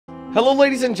Hello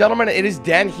ladies and gentlemen, it is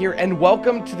Dan here and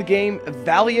welcome to the game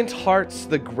Valiant Hearts: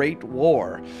 The Great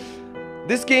War.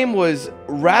 This game was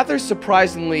rather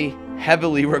surprisingly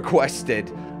heavily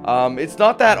requested. It's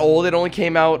not that old, it only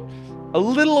came out a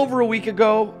little over a week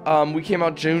ago. We came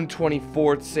out June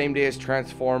 24th, same day as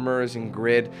Transformers and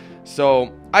Grid.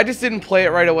 So I just didn't play it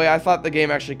right away. I thought the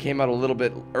game actually came out a little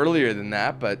bit earlier than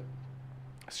that, but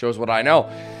shows what I know.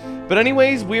 But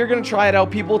anyways, we are going to try it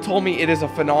out. People told me it is a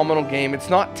phenomenal game. It's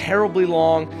not terribly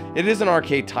long. It is an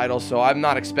arcade title, so I'm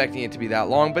not expecting it to be that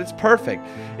long, but it's perfect.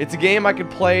 It's a game I could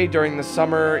play during the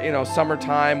summer,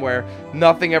 summertime where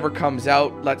nothing ever comes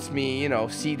out. Lets me,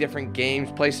 see different games,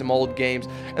 play some old games.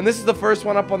 And this is the first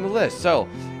one up on the list. So,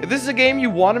 if this is a game you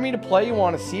wanted me to play, you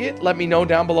want to see it, let me know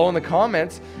down below in the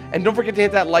comments. And don't forget to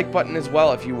hit that like button as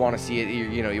well if you want to see it,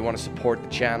 you want to support the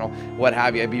channel, what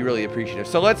have you. I'd be really appreciative.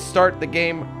 So let's start the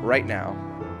game right now.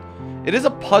 It is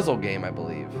a puzzle game, I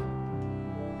believe.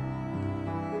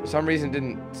 For some reason it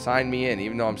didn't sign me in,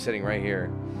 even though I'm sitting right here.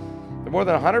 There are more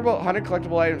than 100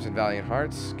 collectible items in Valiant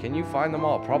Hearts. Can you find them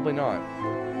all? Probably not.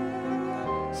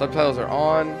 Subtitles are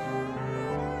on.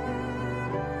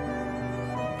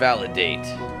 Validate.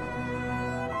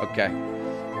 Okay.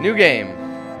 New game.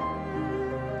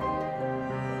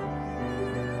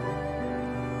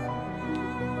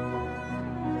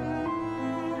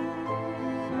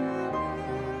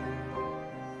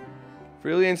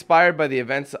 Freely inspired by the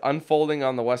events unfolding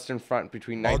on the Western Front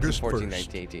between 1914 and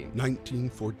 1918.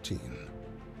 1914.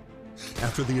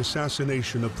 After the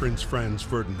assassination of Prince Franz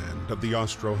Ferdinand of the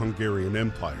Austro-Hungarian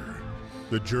Empire,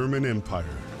 the German Empire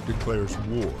declares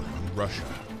war on Russia.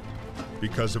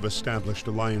 Because of established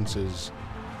alliances,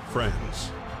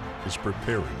 France is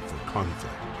preparing for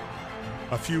conflict.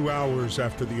 A few hours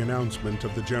after the announcement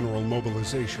of the general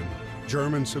mobilization,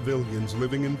 German civilians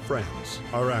living in France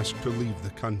are asked to leave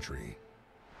the country.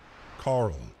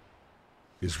 Carl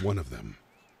is one of them.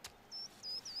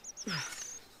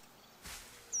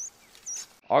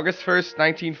 August 1st,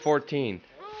 1914.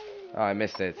 Oh, I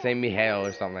missed it. Say Mihail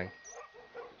or something.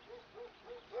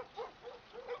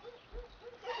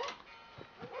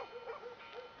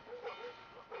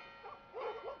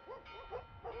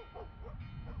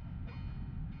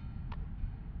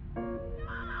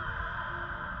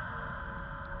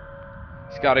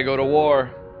 He's gotta go to war.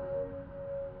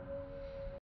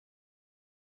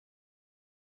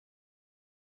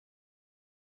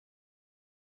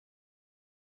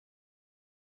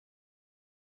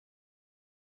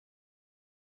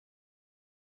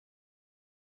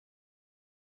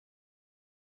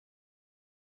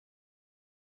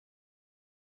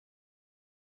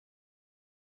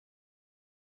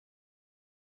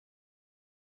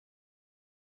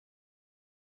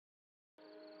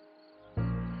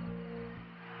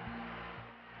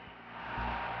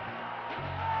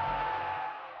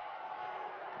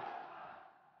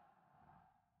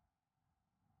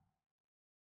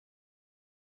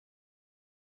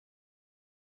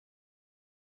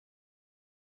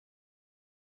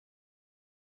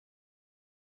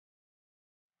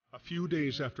 A few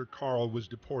days after Carl was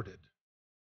deported,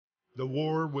 the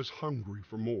war was hungry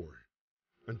for more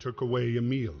and took away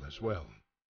Emil as well.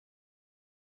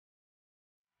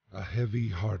 A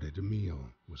heavy-hearted Emil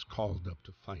was called up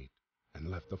to fight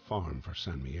and left the farm for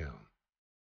San Miguel.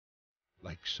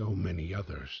 Like so many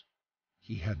others,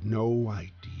 he had no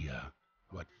idea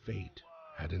what fate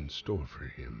had in store for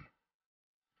him.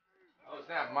 Oh,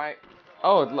 snap,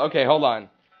 Oh, okay, hold on.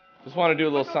 Just want to do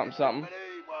a little something.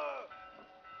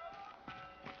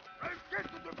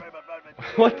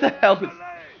 What the hell is...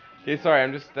 Okay, sorry,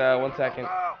 I'm just, 1 second.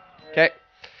 Okay.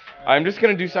 I'm just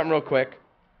gonna do something real quick.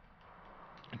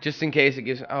 Just in case it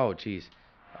gives... Oh, jeez.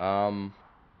 Wow,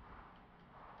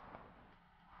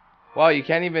 you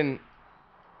can't even...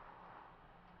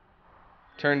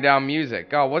 turn down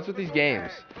music. Oh, what's with these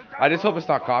games? I just hope it's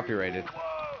not copyrighted.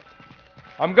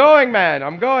 I'm going, man!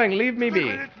 I'm going! Leave me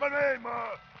be!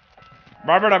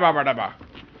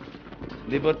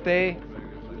 Liberté,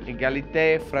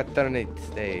 égalité,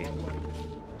 fraternité.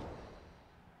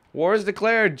 War is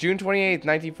declared June 28th,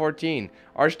 1914.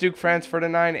 Archduke Franz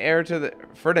Ferdinand, heir to the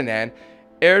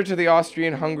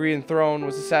Austrian-Hungarian throne,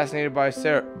 was assassinated by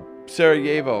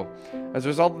Sarajevo. As a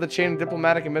result of the chain of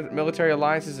diplomatic and military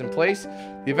alliances in place,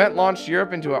 the event launched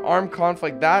Europe into an armed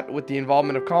conflict that, with the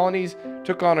involvement of colonies,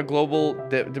 took on a global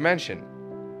dimension.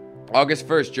 August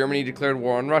 1st, Germany declared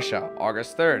war on Russia.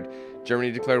 August 3rd,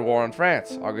 Germany declared war on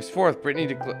France. August 4th,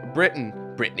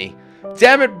 Britney.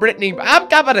 Damn it, Britney. I'm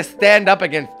gonna stand up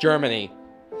against Germany.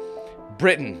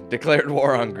 Britain declared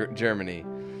war on Germany.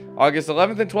 August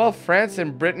 11th and 12th, France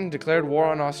and Britain declared war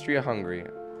on Austria-Hungary.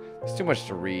 It's too much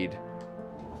to read.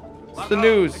 What's the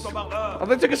news? Oh,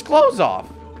 they took his clothes off.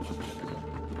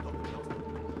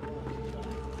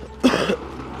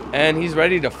 And he's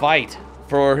ready to fight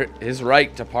for his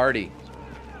right to party.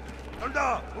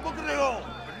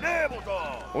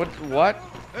 What?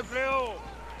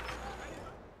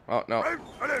 Oh, no.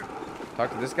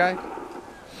 Talk to this guy?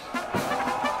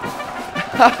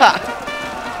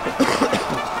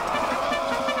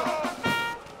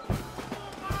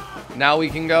 Now we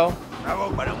can go?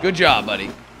 Good job, buddy.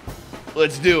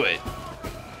 Let's do it.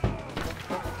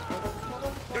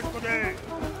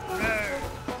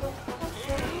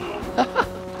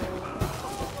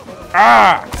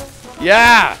 Ah!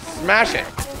 Yeah! Smash it!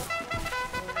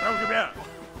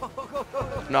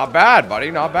 Not bad,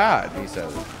 buddy. Not bad, he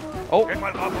says. Oh.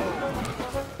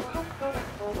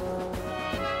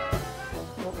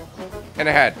 And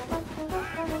ahead.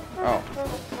 Oh.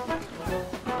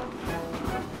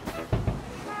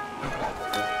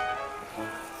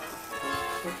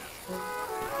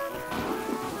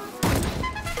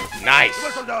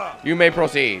 Nice. You may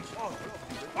proceed.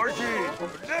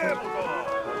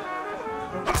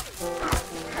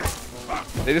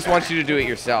 They just want you to do it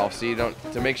yourself, so you don't,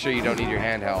 to make sure you don't need your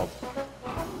handheld.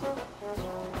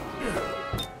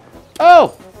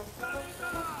 Oh!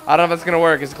 I don't know if that's gonna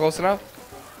work. Is it close enough?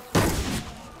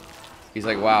 He's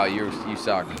like, wow, you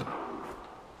suck.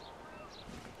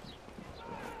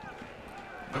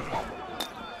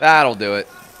 That'll do it.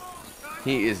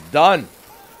 He is done.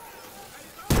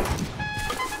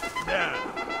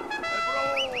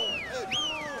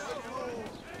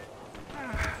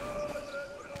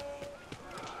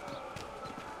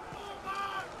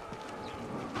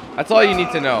 That's all you need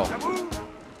to know.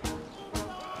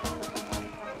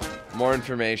 More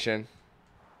information.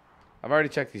 I've already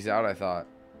checked these out, I thought.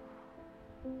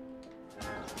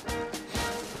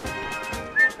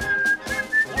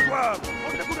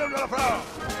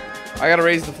 I gotta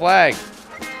raise the flag.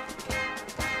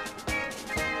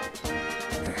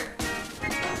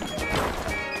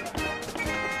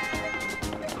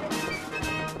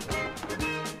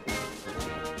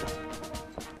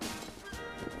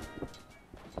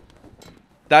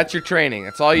 That's your training.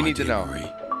 That's all you need to know. Marie,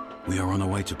 we are on our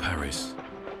way to Paris.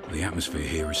 The atmosphere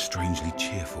here is strangely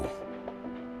cheerful.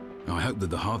 I hope that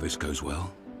the harvest goes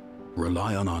well.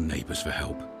 Rely on our neighbors for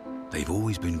help. They've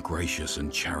always been gracious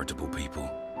and charitable people.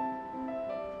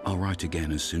 I'll write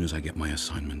again as soon as I get my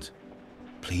assignment.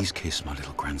 Please kiss my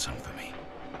little grandson for me.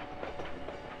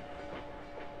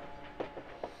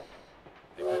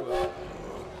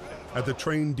 At the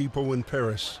train depot in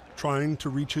Paris, trying to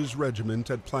reach his regiment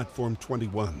at Platform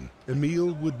 21,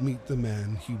 Emile would meet the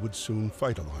man he would soon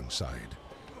fight alongside.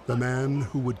 The man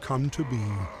who would come to be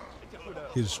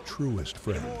his truest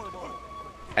friend.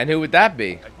 And who would that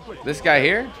be? This guy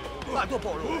here? Look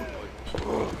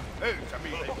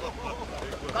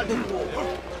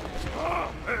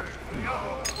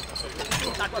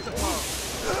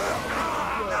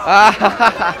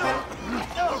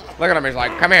at him, he's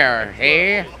like, come here,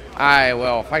 hey, I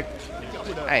will fight.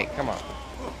 Hey, come on.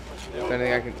 Is there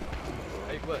anything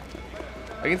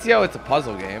I can see how it's a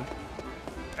puzzle game.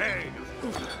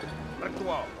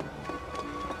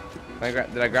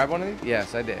 Did I grab one of these?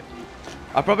 Yes, I did.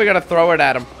 I'm probably gonna throw it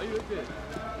at him.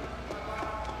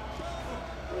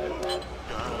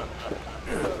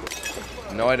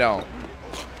 No, I don't.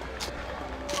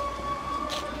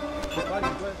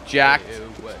 Jacked.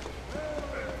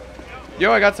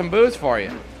 Yo, I got some booze for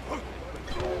you.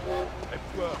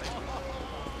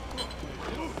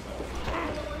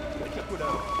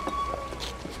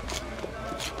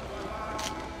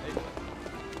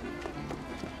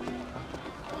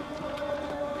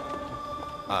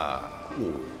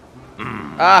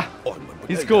 Ah,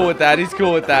 he's cool with that. He's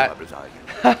cool with that.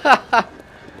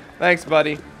 Thanks,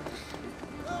 buddy.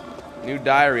 New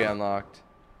diary unlocked.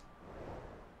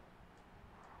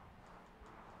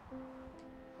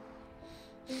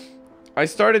 I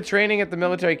started training at the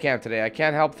military camp today. I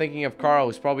can't help thinking of Carl,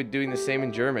 who's probably doing the same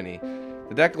in Germany.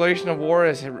 The declaration of war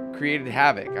has created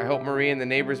havoc. I hope Marie and the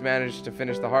neighbors manage to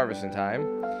finish the harvest in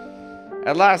time.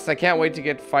 At last, I can't wait to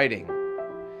get fighting.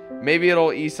 Maybe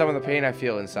it'll ease some of the pain I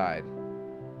feel inside.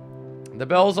 The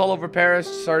bells all over Paris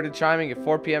started chiming at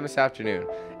 4 p.m. this afternoon.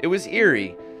 It was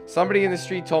eerie. Somebody in the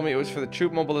street told me it was for the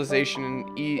troop mobilization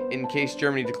in case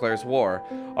Germany declares war.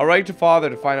 I'll write to father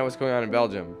to find out what's going on in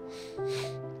Belgium.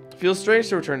 Feels strange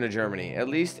to return to Germany. At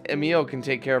least Emile can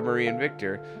take care of Marie and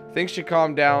Victor. Things should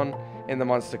calm down in the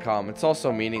months to come. It's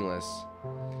also meaningless.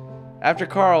 After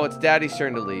Carl, it's Daddy's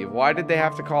turn to leave. Why did they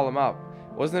have to call him up?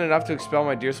 Wasn't it enough to expel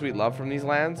my dear sweet love from these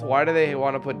lands? Why do they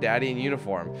want to put Daddy in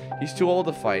uniform? He's too old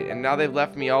to fight, and now they've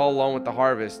left me all alone with the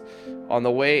harvest on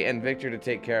the way and Victor to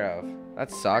take care of.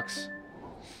 That sucks.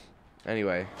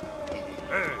 Anyway.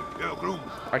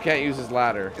 I can't use his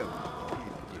ladder.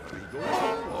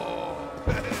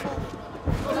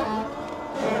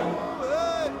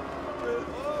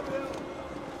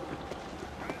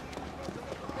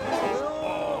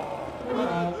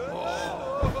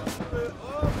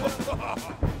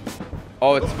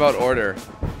 Oh, it's about order.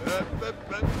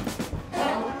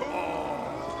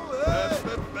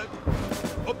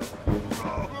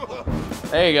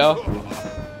 There you go.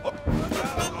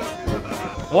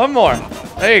 One more.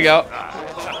 There you go.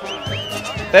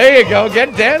 There you go.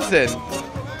 Get dancing.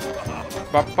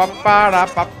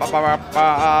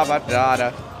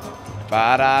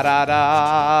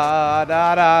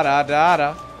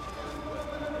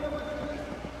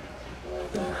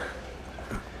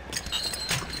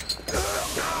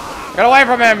 Get away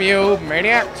from him, you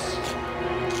maniacs!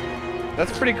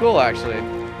 That's pretty cool, actually.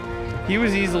 He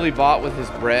was easily bought with his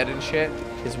bread and shit.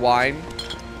 His wine.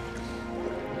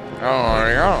 Oh,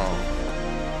 yeah.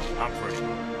 I'm pretty. Who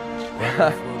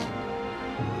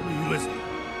are you listening?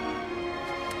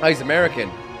 Oh, he's American.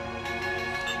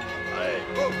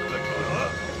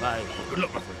 Good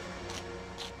luck, my friend.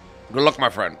 Good luck, my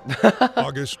friend.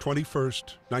 August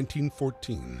 21st,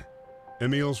 1914.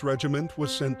 Emil's regiment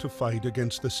was sent to fight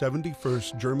against the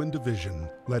 71st German Division,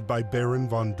 led by Baron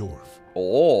von Dorf.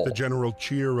 Oh. The general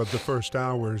cheer of the first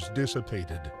hours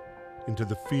dissipated into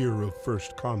the fear of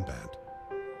first combat.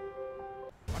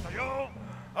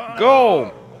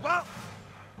 Go!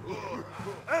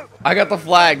 I got the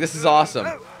flag. This is awesome.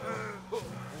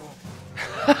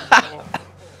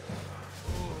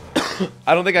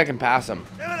 I don't think I can pass him.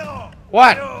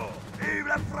 What?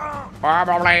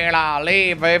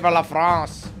 Vive la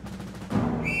France.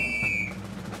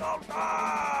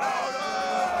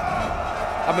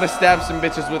 I'm gonna stab some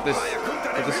bitches with this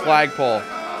flagpole.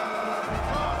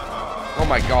 Oh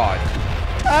my god.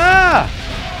 Ah!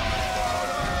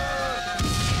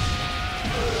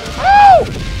 Oh!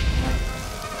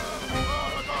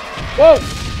 Whoa!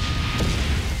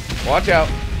 Watch out.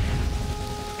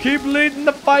 Keep leading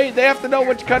the fight. They have to know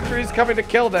which country is coming to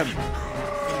kill them.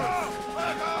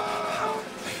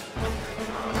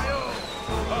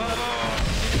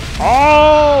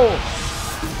 Oh!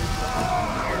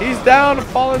 He's down, a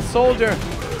fallen soldier.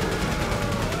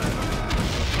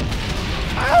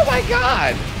 Oh my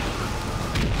god!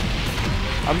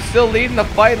 I'm still leading the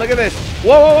fight. Look at this.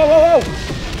 Whoa, whoa, whoa, whoa,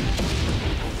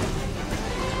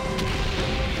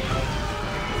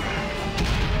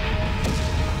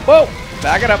 whoa! Whoa!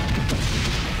 Back it up.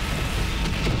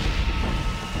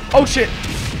 Oh shit!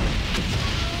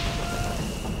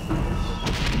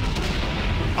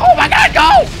 Oh my god,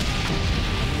 go!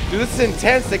 Dude, this is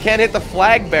intense. They can't hit the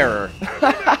flag bearer.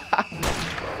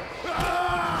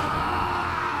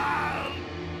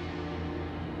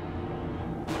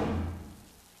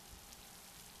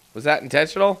 Was that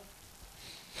intentional?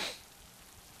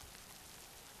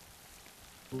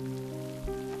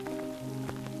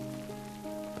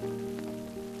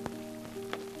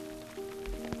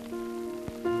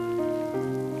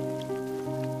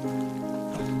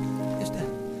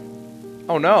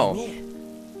 Oh no.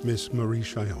 Miss Marie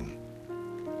Chillon.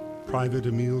 Private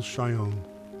Emile Chillon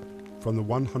from the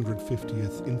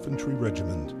 150th Infantry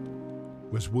Regiment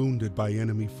was wounded by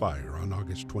enemy fire on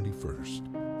August 21st.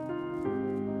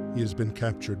 He has been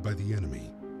captured by the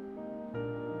enemy.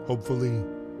 Hopefully,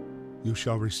 you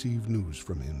shall receive news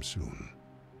from him soon.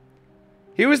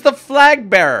 He was the flag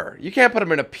bearer. You can't put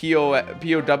him in a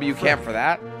POW camp for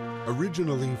that.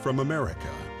 Originally from America,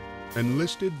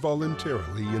 enlisted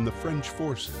voluntarily in the French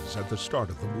forces at the start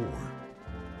of the war.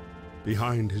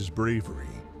 Behind his bravery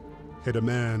hid a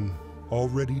man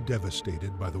already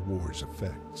devastated by the war's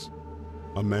effects.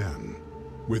 A man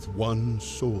with one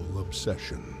sole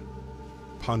obsession: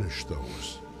 punish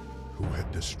those who had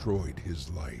destroyed his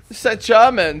life. The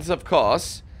Germans, of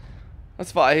course.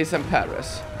 That's why he's in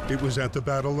Paris. It was at the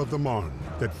Battle of the Marne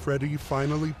that Freddy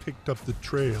finally picked up the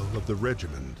trail of the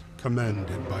regiment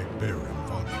commanded by Baron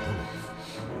von Dorf.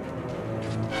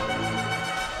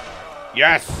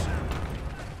 Yes!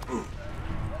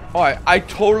 Oh, I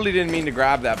totally didn't mean to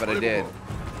grab that, but I did.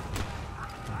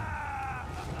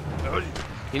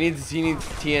 He needs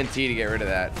TNT to get rid of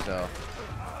that, so.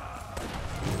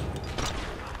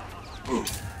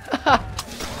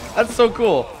 That's so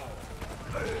cool.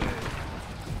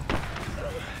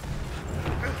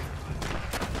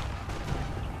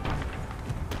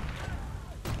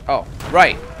 Oh,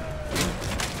 right.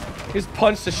 He just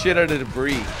punched the shit out of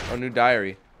debris. Oh, new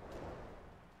diary.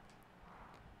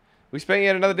 We spent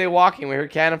yet another day walking. We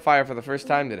heard cannon fire for the first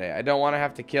time today. I don't want to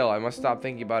have to kill. I must stop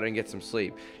thinking about it and get some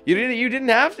sleep. You didn't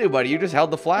have to, buddy. You just held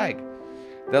the flag.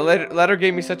 The letter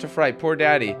gave me such a fright. Poor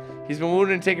daddy. He's been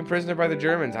wounded and taken prisoner by the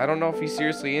Germans. I don't know if he's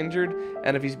seriously injured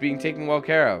and if he's being taken well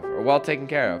taken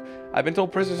care of. I've been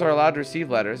told prisoners are allowed to receive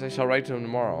letters. I shall write to him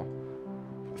tomorrow.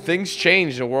 Things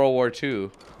changed in World War II.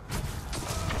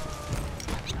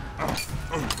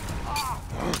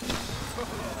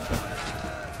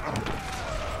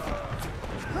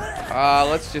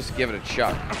 Let's just give it a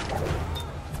chuck.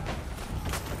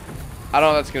 I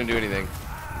don't know if that's gonna do anything.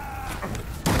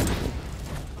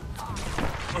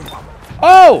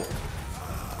 Oh!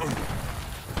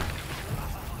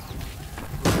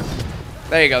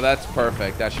 There you go, that's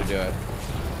perfect. That should do it.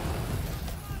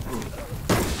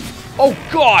 Oh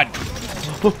God!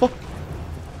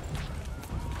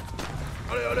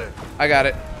 I got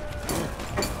it.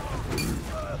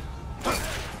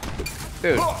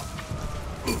 Dude.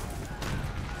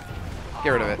 Get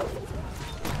rid of it.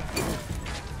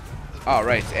 Oh,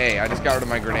 right. Hey, I just got rid of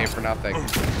my grenade for nothing.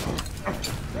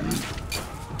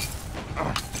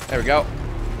 There we go.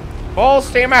 Full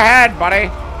steam ahead, buddy.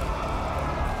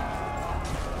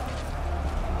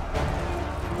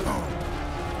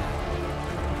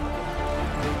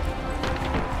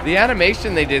 The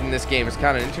animation they did in this game is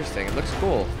kind of interesting. It looks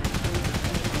cool.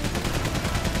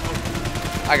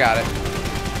 I got it.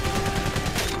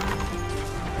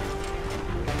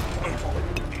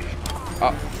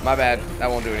 Oh, my bad.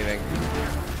 That won't do anything.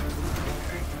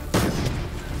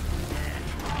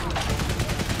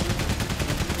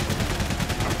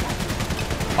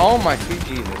 Oh my sweet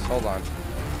Jesus. Hold on.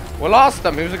 We lost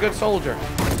him. He was a good soldier.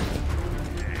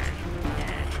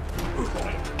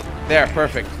 There,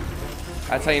 perfect.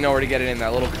 That's how you know where to get it in,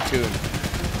 that little cocoon.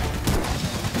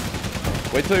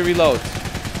 Wait till he reloads.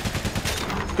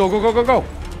 Go, go, go, go, go.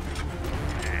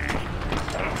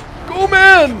 Go,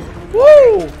 man!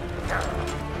 Woo!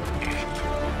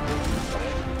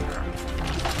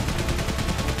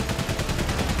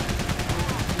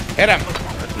 Hit him.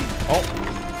 Oh.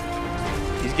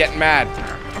 He's getting mad.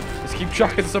 Let's keep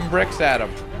chucking some bricks at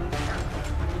him.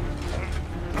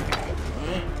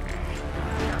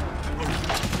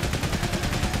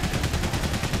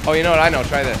 Oh, you know what? I know.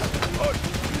 Try this.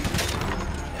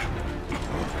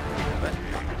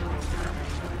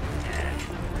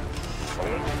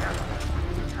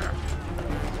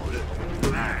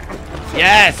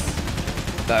 Yes!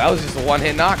 That was just a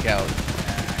one-hit knockout.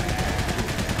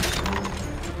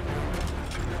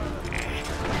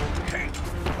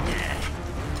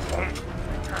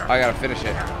 I gotta finish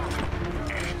it.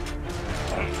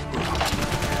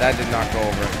 That did not go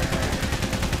over.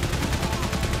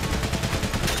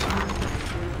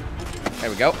 There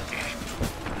we go.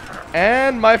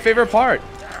 And my favorite part.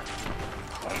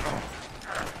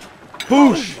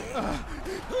 Boosh!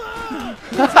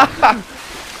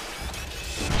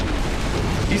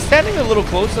 He's standing a little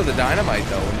close to the dynamite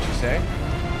though, wouldn't you say?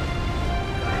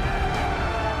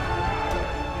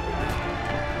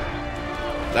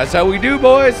 That's how we do,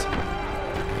 boys.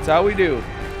 That's how we do.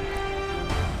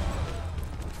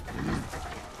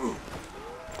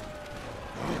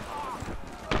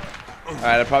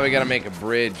 Alright, I probably gotta make a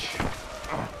bridge.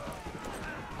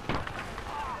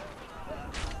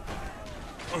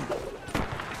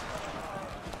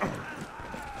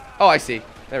 Oh, I see.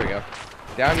 There we go.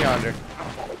 Down yonder.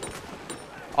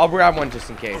 I'll grab one just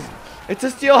in case. It's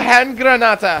a steel hand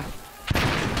granata.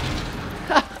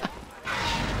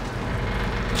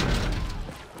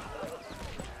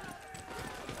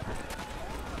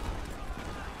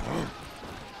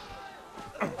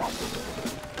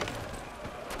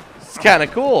 It's kind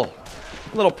of cool.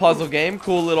 Little puzzle game.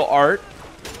 Cool little art.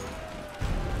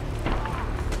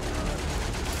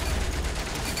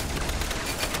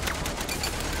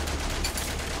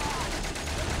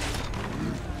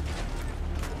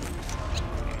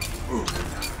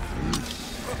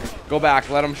 Go back.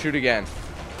 Let him shoot again.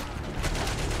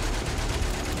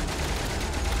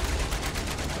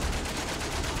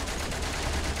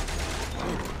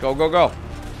 Go, go, go.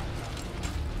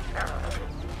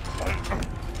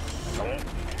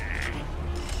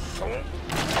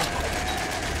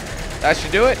 That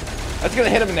should do it. That's gonna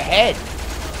hit him in the head.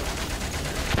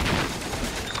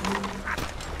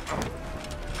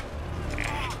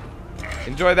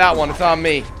 Enjoy that one. It's on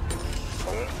me.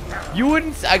 You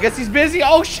wouldn't. I guess he's busy.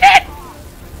 Oh shit!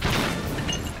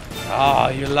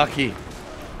 Oh, you're lucky.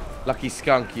 Lucky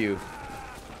skunk, you.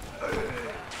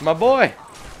 My boy.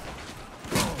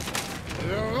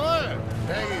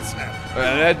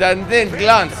 Den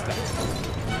glanst.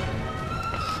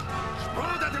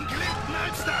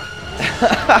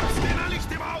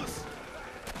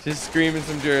 Just screaming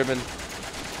some German.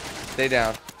 Stay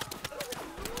down.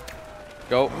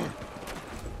 Go.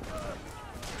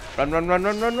 Run, run, run,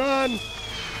 run, run, run.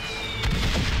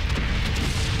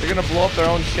 They're gonna blow up their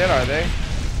own shit, are they?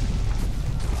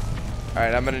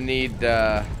 Alright, I'm gonna need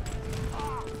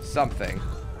something.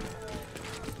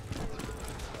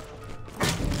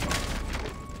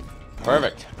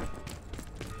 Perfect.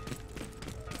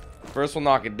 First we'll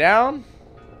knock it down.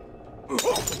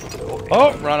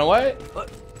 Oh, run away.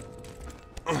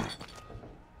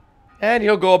 And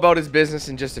he'll go about his business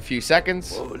in just a few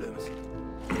seconds.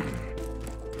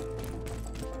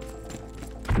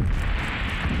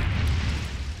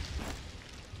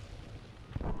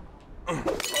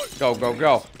 Go, go,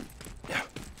 go.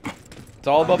 It's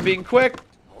all about being quick.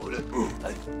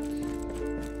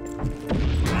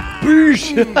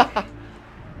 Boosh!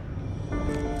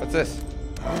 What's this?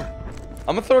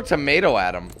 I'm gonna throw a tomato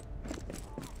at him.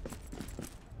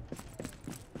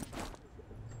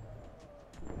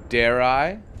 Dare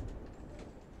I?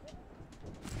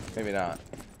 Maybe not.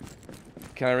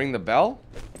 Can I ring the bell?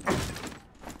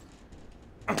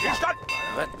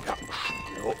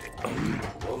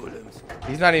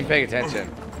 He's not even paying attention.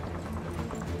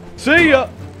 See ya!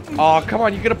 Oh, come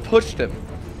on, you could have pushed him.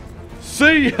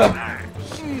 See ya!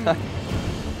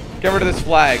 Get rid of this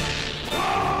flag.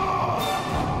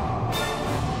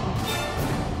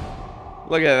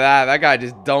 Look at that. That guy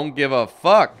just don't give a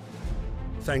fuck.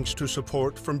 Thanks to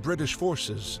support from British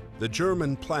forces, the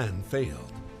German plan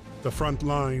failed. The front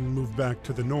line moved back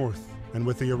to the north, and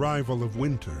with the arrival of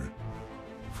winter,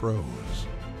 froze.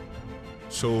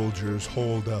 Soldiers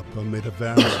holed up amid a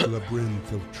vast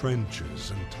labyrinth of trenches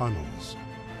and tunnels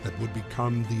that would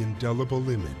become the indelible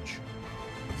image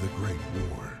of the Great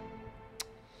War.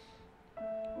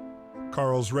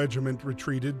 Karl's regiment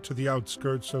retreated to the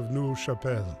outskirts of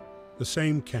Neuve-Chapelle, the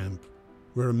same camp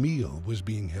where Emil was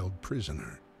being held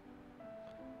prisoner.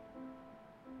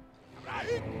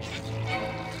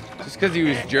 Just because he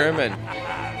was German,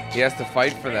 he has to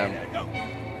fight for them.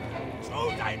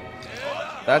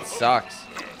 That sucks.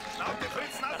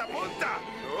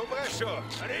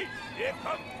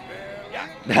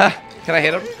 Can I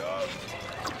hit him?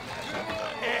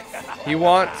 He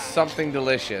wants something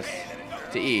delicious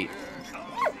to eat.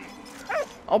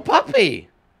 Oh, puppy!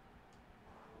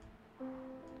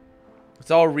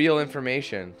 It's all real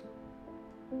information.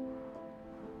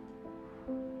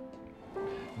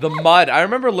 The mud. I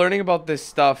remember learning about this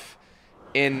stuff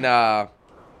in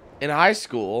high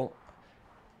school.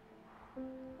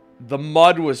 The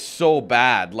mud was so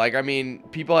bad. Like, I mean,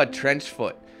 people had trench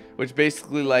foot, which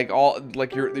basically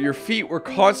your feet were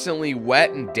constantly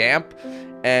wet and damp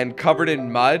and covered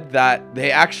in mud that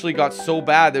they actually got so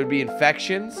bad there would be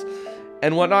infections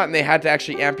and whatnot, and they had to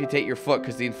actually amputate your foot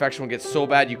because the infection would get so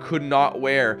bad you could not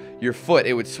wear your foot.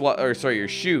 It would swell, or sorry, your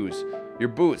shoes, your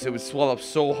boots. It would swell up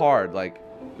so hard, like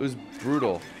it was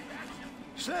brutal.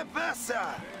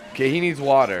 Okay, he needs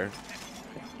water.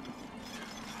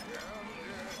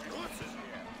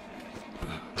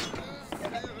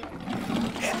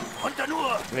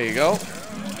 There you go.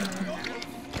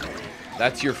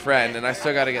 That's your friend, and I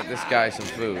still gotta get this guy some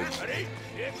food.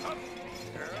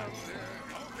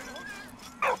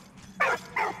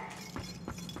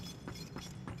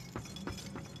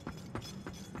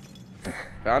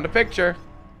 Found a picture.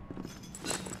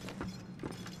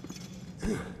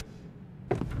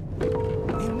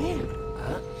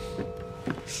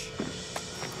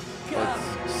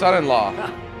 Son-in-law.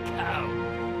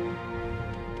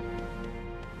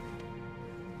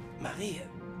 Marie,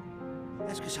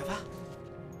 est-ce que ça va?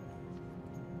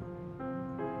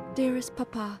 Dearest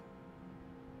Papa,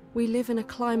 we live in a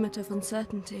climate of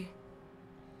uncertainty.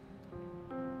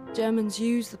 Germans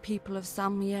use the people of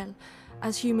Saint-Mihiel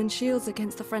as human shields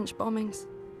against the French bombings.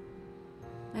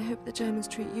 I hope the Germans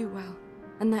treat you well,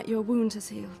 and that your wound has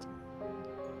healed.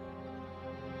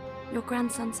 Your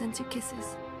grandson sends you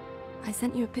kisses. I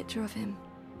sent you a picture of him.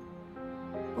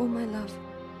 All my love.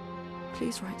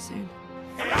 Please write soon.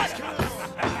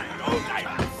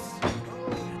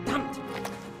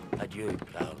 Adieu,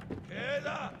 Karl.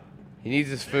 He needs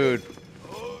his food.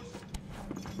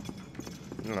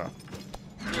 No.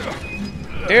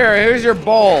 Here's your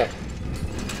bowl.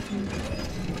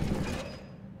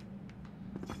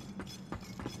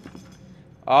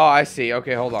 Oh, I see.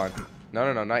 Okay, hold on.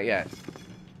 No, not yet.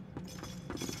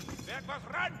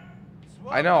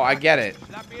 I know, I get it.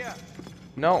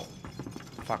 No.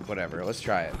 Fuck, whatever. Let's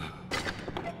try it.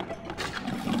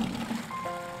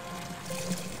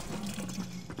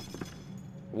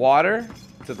 Water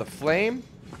to the flame.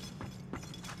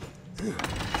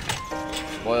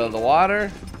 Boil the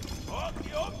water.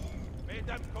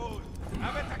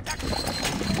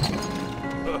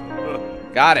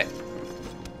 Got it.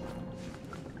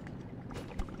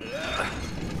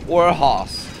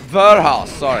 Warhouse. Verhouse,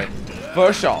 sorry.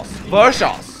 Vershouse.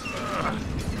 Vershouse.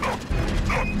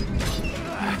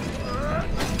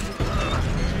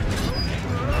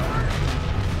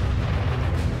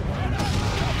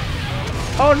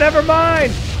 Oh, never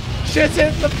mind. Shit's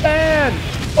hitting the fan.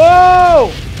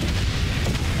 Oh!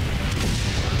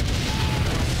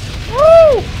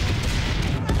 Woo!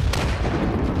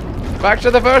 Back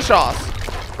to the Vershouse.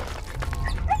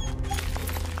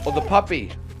 Oh, the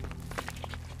puppy.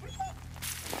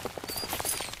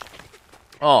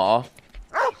 Aw.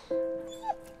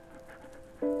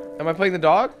 Am I playing the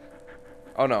dog?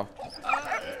 Oh no.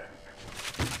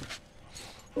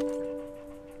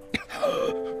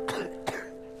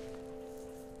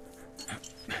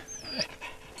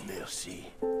 Merci.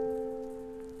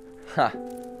 Huh.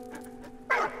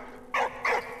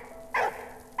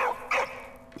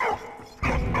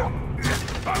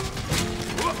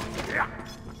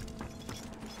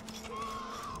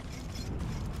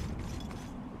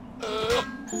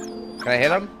 Can I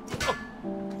hit him?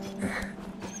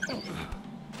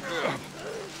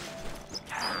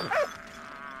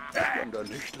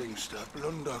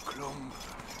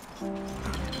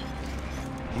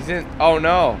 He's in. Oh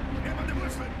no.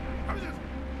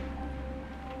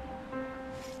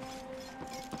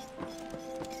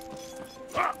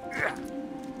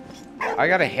 I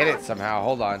gotta hit it somehow.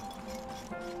 Hold on.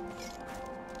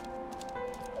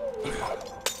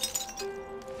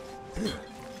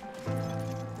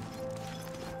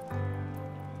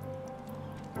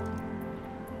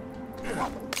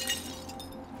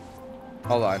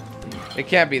 Hold on. It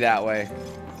can't be that way.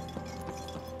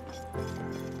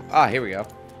 Ah, here we go.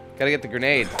 Gotta get the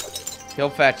grenade. He'll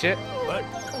fetch it. What?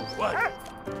 What?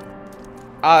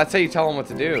 Ah, that's how you tell him what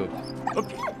to do.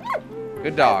 Okay.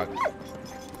 Good dog.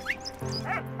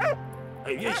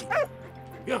 Hey, yes.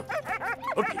 Yeah.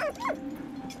 Okay.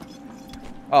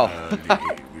 Oh.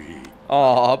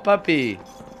 Oh, puppy.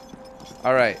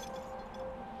 All right.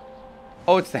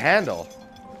 Oh, it's the handle.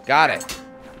 Got it.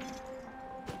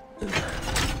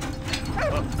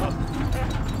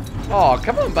 Oh,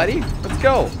 come on, buddy. Let's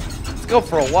go. Let's go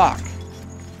for a walk.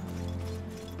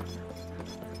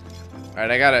 All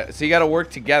right, I gotta. So you gotta work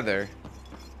together.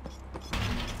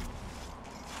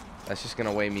 That's just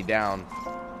gonna weigh me down.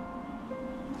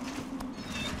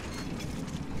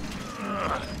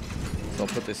 So I'll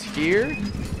put this here.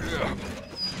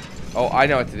 Oh, I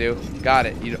know what to do. Got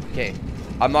it. You okay?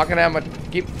 I'm not gonna have much.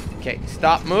 Keep. Okay,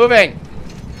 stop moving.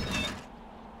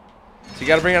 So you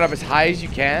gotta bring it up as high as you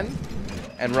can,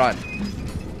 and run.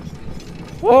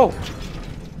 Whoa.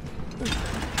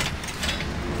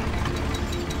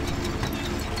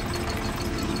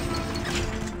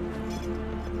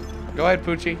 Go ahead,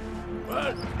 Poochie.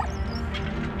 What?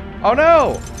 Oh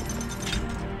no!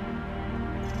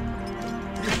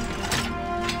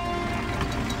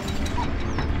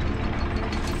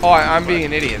 Oh, I'm being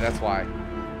an idiot, that's why.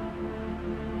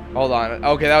 Hold on.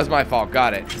 Okay, that was my fault.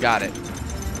 Got it. Got it.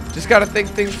 Just gotta think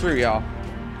things through, y'all.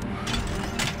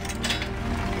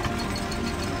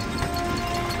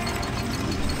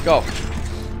 Go.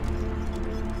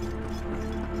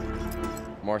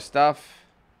 More stuff.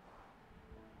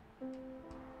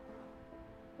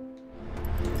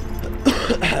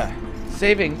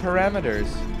 Saving parameters.